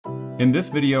In this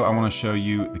video, I want to show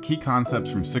you the key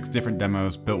concepts from 6 different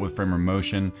demos built with Framer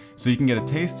Motion so you can get a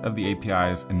taste of the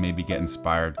APIs and maybe get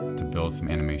inspired to build some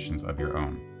animations of your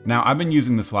own. Now, I've been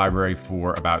using this library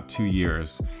for about 2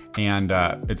 years, and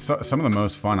it's some of the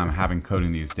most fun I'm having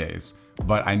coding these days.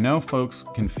 But I know folks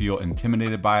can feel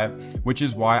intimidated by it, which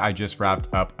is why I just wrapped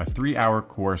up a 3-hour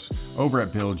course over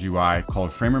at Build UI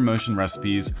called Framer Motion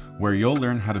Recipes, where you'll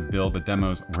learn how to build the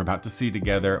demos we're about to see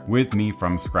together with me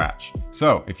from scratch.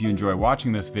 So if you enjoy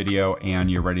watching this video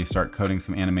and you're ready to start coding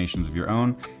some animations of your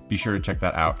own, be sure to check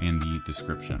that out in the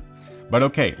description. But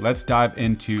okay, let's dive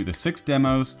into the 6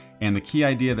 demos and the key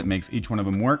idea that makes each one of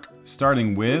them work,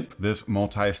 starting with this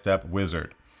multi-step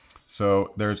wizard.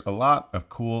 So there's a lot of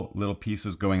cool little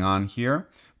pieces going on here,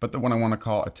 but the one I want to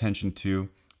call attention to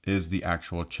is the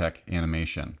actual check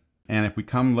animation. And if we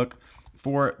come look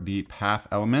for the path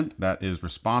element that is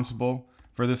responsible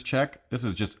for this check, this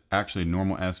is just actually a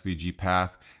normal SVG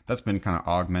path that's been kind of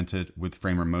augmented with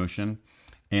Framer Motion.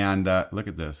 And look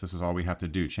at this. This is all we have to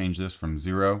do. Change this from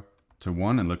 0 to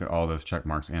 1 and look at all those check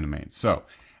marks animate. So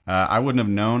I wouldn't have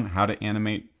known how to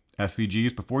animate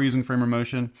SVGs before using Framer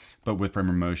Motion, but with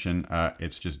Framer Motion,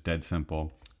 it's just dead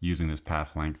simple using this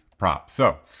path length prop.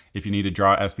 So if you need to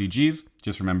draw SVGs,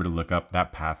 just remember to look up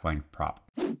that path length prop.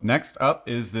 Next up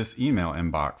is this email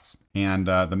inbox, and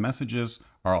the messages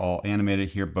are all animated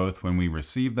here, both when we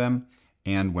receive them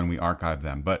and when we archive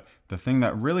them. But the thing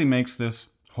that really makes this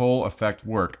whole effect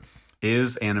work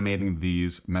is animating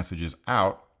these messages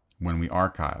out when we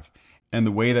archive. And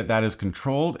the way that that is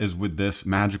controlled is with this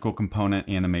magical component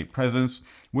animate presence,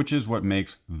 which is what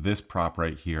makes this prop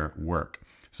right here work.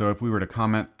 So if we were to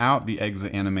comment out the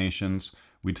exit animations,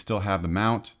 we'd still have the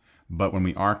mount, but when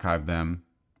we archive them,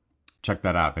 check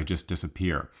that out, they just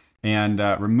disappear. And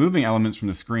removing elements from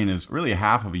the screen is really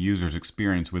half of a user's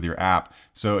experience with your app.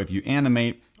 So if you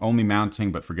animate only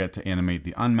mounting but forget to animate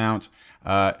the unmount,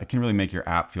 it can really make your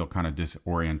app feel kind of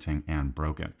disorienting and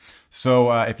broken.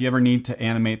 So if you ever need to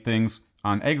animate things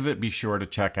on exit, be sure to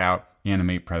check out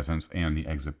animate presence and the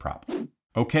exit prop.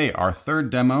 Okay, our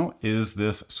third demo is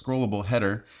this scrollable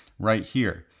header right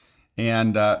here.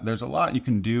 And there's a lot you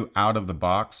can do out of the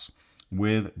box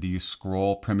with the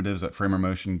scroll primitives that Framer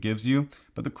Motion gives you.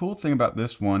 But the cool thing about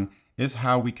this one is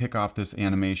how we kick off this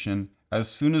animation as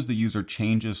soon as the user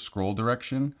changes scroll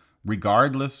direction,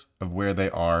 regardless of where they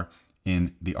are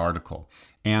in the article.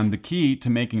 And the key to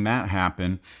making that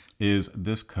happen is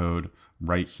this code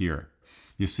right here.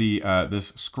 You see this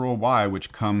scroll Y,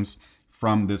 which comes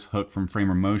from this hook from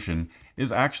Framer Motion,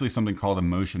 is actually something called a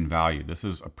motion value. This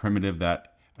is a primitive that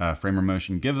Framer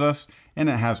Motion gives us, and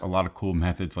it has a lot of cool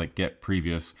methods like get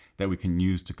previous that we can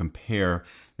use to compare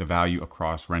the value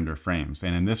across render frames.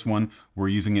 And in this one, we're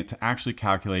using it to actually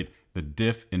calculate the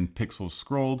diff in pixels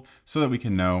scrolled so that we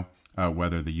can know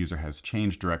whether the user has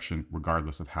changed direction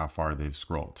regardless of how far they've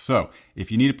scrolled. So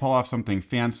if you need to pull off something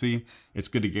fancy, it's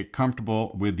good to get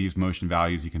comfortable with these motion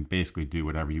values. You can basically do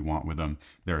whatever you want with them.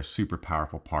 They're a super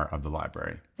powerful part of the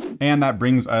library. And that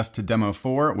brings us to demo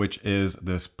 4, which is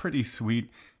this pretty sweet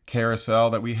carousel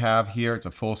that we have here. It's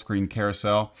a full screen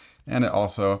carousel, and it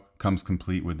also comes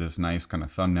complete with this nice kind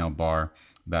of thumbnail bar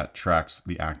that tracks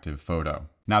the active photo.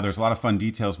 Now there's a lot of fun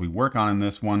details we work on in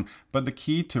this one, but the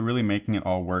key to really making it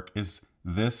all work is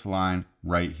this line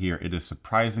right here. It is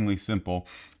surprisingly simple,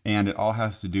 and it all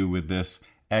has to do with this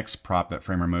X prop that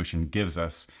Framer Motion gives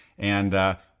us. And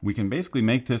we can basically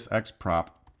make this X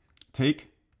prop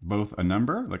take both a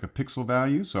number, like a pixel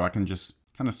value, so I can just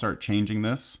kind of start changing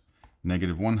this,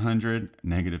 -100,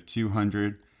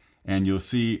 -200, and you'll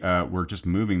see we're just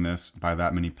moving this by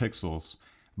that many pixels.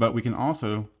 But we can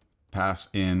also pass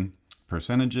in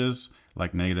percentages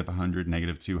like -100,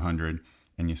 -200,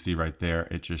 and you see right there,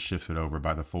 it just shifts it over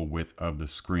by the full width of the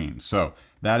screen. So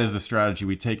that is the strategy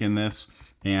we take in this,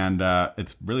 and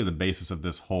it's really the basis of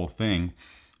this whole thing.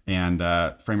 And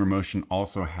Framer Motion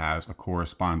also has a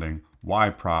corresponding Y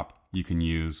prop you can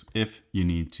use if you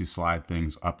need to slide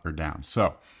things up or down.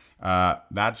 So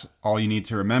that's all you need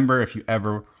to remember if you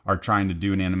ever are trying to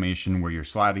do an animation where you're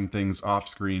sliding things off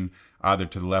screen, either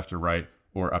to the left or right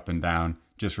or up and down.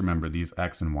 Just remember these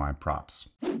X and Y props.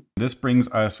 This brings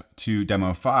us to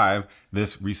demo 5,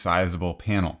 this resizable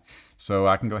panel. So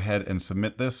I can go ahead and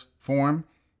submit this form,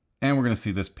 and we're going to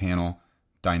see this panel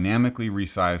dynamically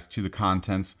resize to the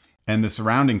contents. And the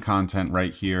surrounding content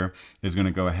right here is going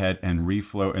to go ahead and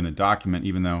reflow in the document,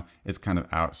 even though it's kind of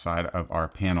outside of our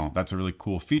panel. That's a really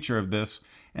cool feature of this,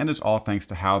 and it's all thanks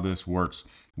to how this works,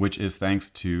 which is thanks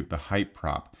to the height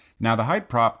prop. Now the height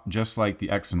prop, just like the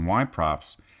X and Y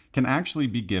props, can actually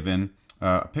be given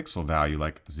a pixel value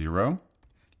like 0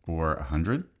 or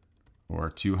 100 or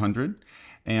 200.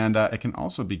 And it can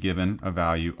also be given a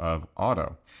value of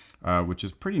auto, which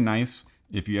is pretty nice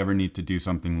if you ever need to do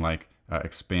something like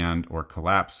expand or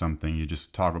collapse something. You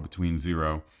just toggle between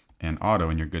 0 and auto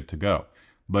and you're good to go.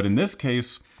 But in this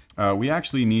case, we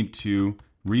actually need to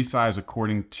resize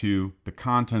according to the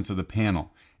contents of the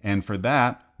panel. And for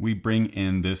that, we bring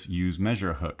in this use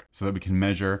measure hook so that we can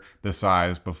measure the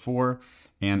size before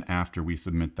and after we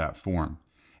submit that form.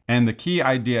 And the key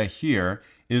idea here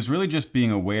is really just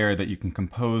being aware that you can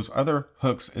compose other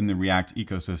hooks in the React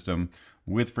ecosystem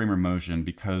with Framer Motion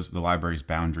because the library's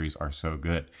boundaries are so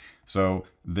good. So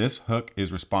this hook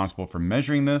is responsible for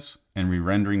measuring this and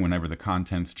re-rendering whenever the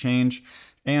contents change,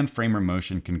 and Framer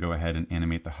Motion can go ahead and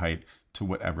animate the height to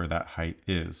whatever that height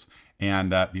is.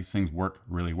 And these things work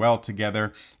really well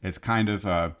together. It's kind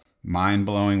of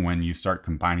mind-blowing when you start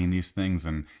combining these things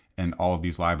and all of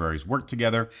these libraries work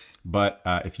together. But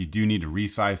if you do need to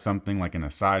resize something like in a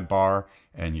sidebar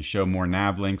and you show more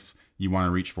nav links, you want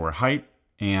to reach for height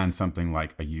and something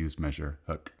like a use measure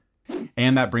hook.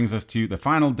 And that brings us to the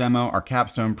final demo, our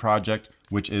capstone project,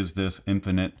 which is this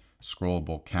infinite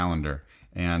scrollable calendar.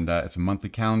 And it's a monthly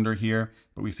calendar here,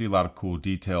 but we see a lot of cool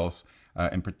details.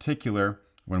 In particular,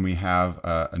 when we have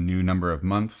a new number of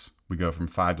months, we go from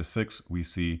 5 to 6, we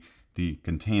see the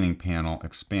containing panel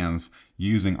expands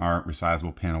using our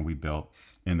resizable panel we built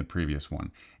in the previous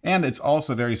one. And it's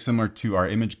also very similar to our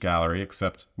image gallery,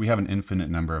 except we have an infinite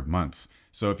number of months.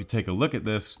 So if you take a look at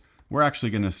this, we're actually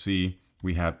going to see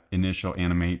we have initial,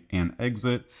 animate, and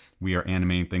exit. We are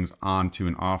animating things onto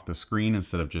and off the screen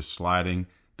instead of just sliding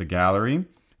the gallery.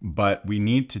 But we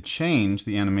need to change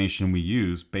the animation we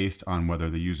use based on whether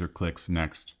the user clicks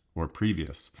next or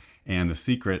previous. And the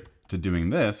secret to doing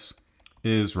this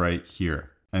is right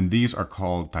here. And these are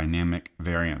called dynamic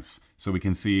variants. So we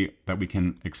can see that we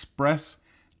can express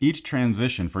each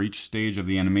transition for each stage of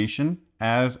the animation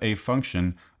as a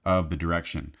function of the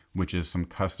direction, which is some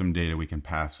custom data we can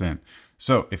pass in.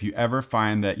 So if you ever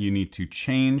find that you need to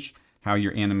change how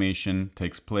your animation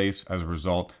takes place as a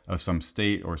result of some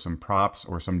state or some props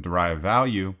or some derived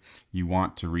value, you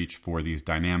want to reach for these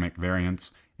dynamic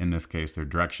variants. In this case, they're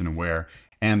direction aware,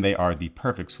 and they are the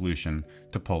perfect solution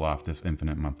to pull off this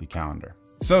infinite monthly calendar.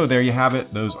 So there you have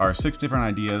it. Those are 6 different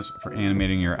ideas for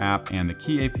animating your app and the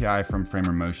key API from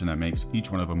Framer Motion that makes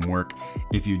each one of them work.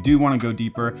 If you do want to go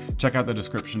deeper, check out the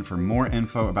description for more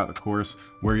info about the course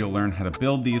where you'll learn how to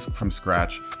build these from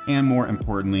scratch. And more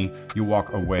importantly, you'll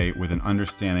walk away with an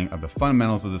understanding of the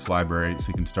fundamentals of this library so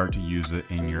you can start to use it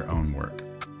in your own work.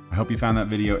 I hope you found that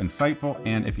video insightful,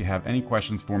 and if you have any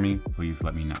questions for me, please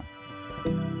let me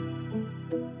know.